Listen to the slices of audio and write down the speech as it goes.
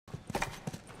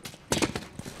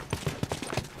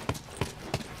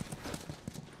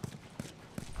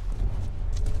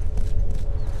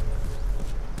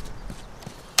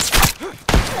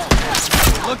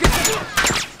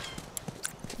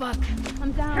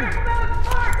I'm down.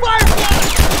 Firefly!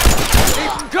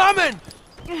 Keep them coming!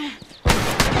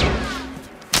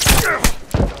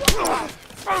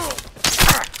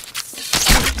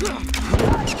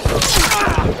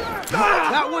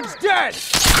 That one's dead!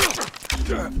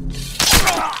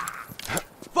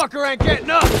 Fucker ain't getting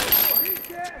up!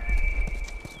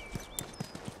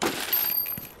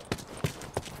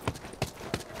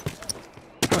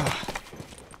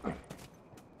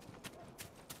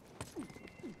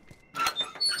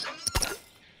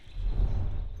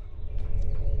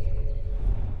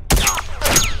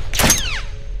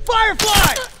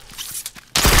 Firefly!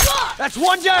 That's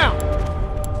one down!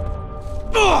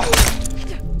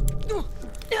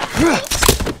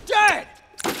 Dead!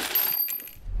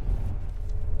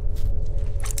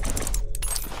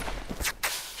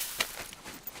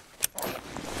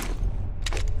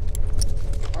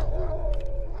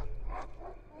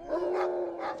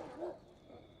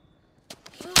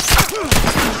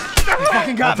 You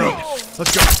fucking got me!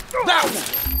 Let's go! That one!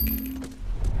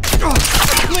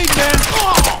 Bleed, man!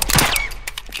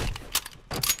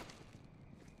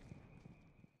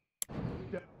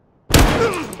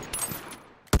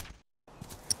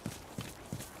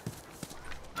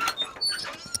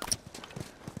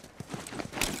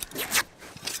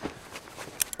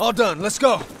 All done, let's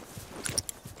go!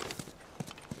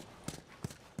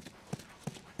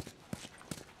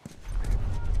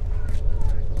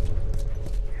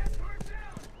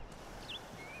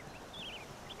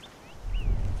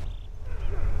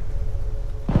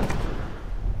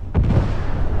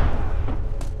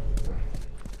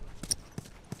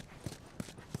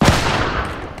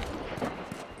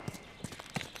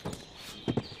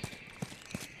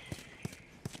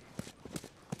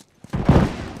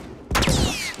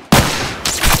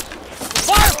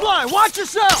 Watch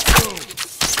yourself!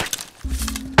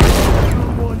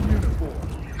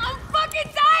 I'm fucking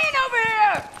dying over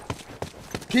here!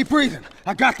 Keep breathing.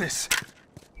 I got this.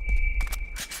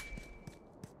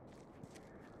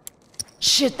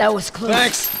 Shit, that was close.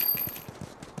 Thanks.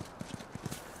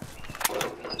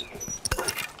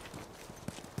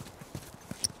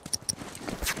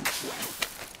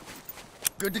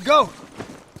 Good to go.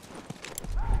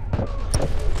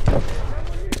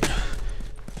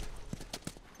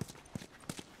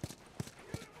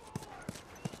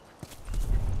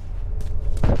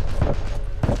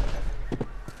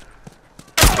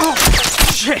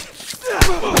 Shit! That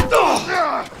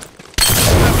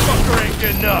fucker ain't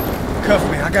getting up. Cuff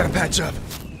me, I gotta patch up.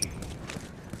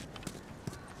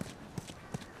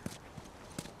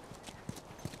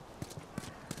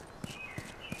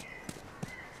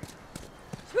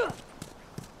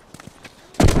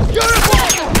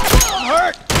 I'm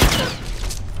hurt!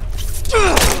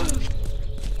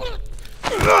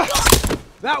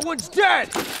 That one's dead!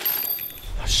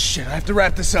 Oh, shit, I have to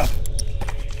wrap this up.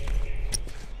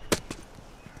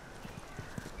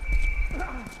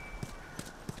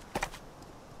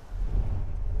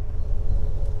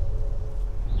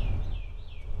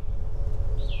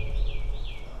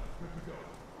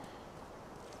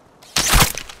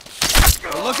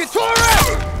 Look at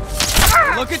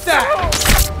Torres! Look at that!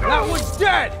 That one's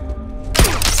dead!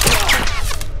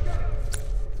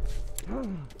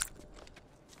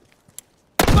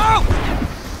 Oh!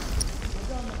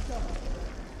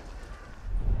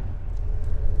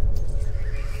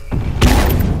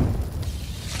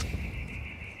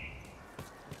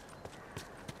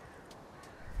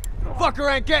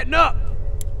 Fucker ain't getting up!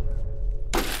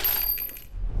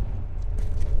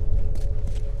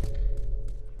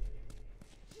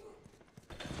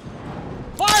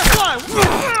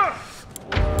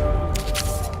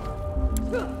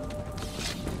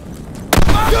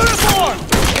 Uniform!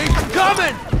 He's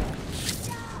coming!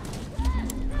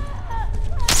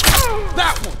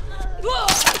 That one!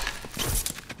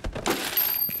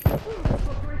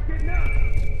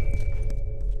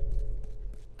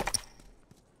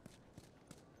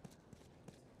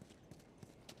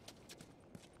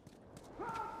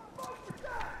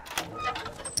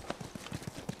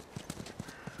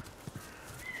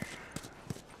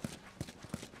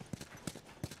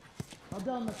 I'll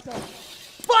done myself.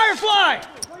 Firefly!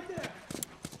 Right there.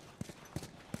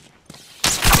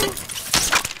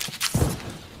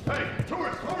 Hey,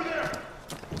 tourist, over there!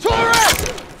 Torres!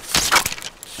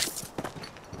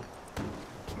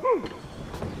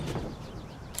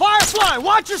 Firefly,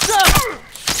 watch yourself!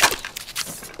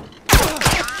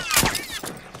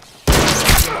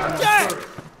 Dead!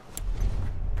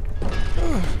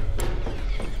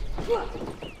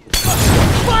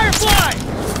 Firefly!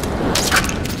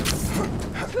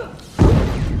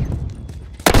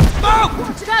 Move!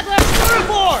 What you got left?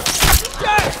 Uniform!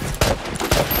 Dead!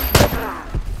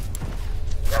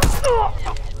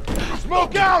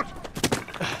 Smoke out!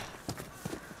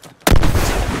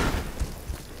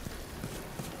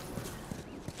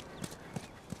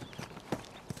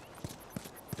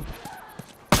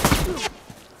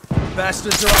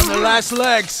 Bastards are on their last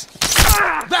legs.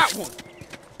 That one!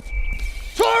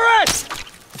 Torres!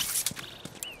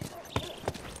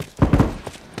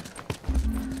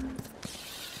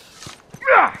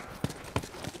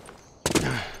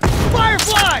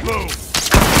 Firefly! Move!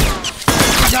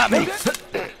 You got me.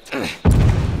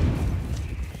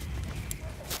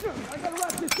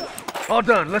 All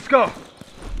done, let's go.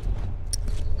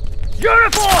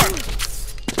 Uniform!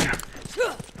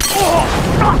 Oh,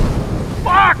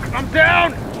 fuck! I'm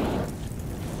down!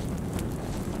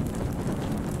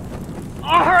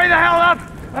 Oh, hurry the hell up!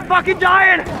 I'm fucking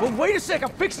dying! Well, wait a sec, I'm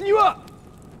fixing you up.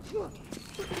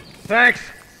 Thanks.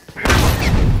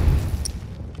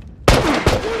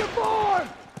 Uniform!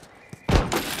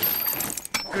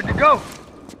 Good to go.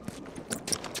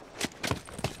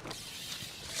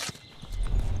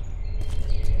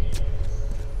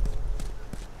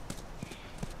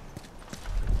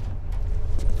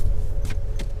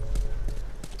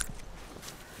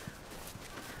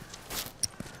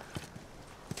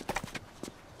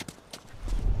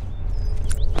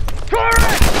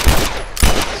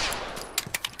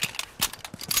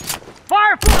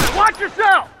 Firefly, watch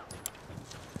yourself!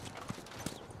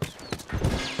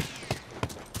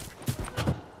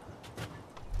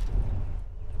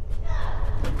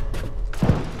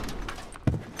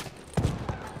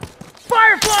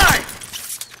 Firefly!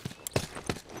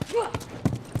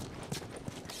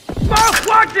 Smoke,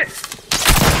 watch it!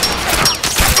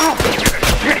 Oh,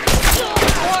 shit.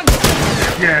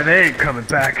 Yeah, they ain't coming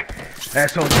back.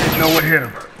 Assholes didn't know what hit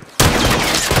them.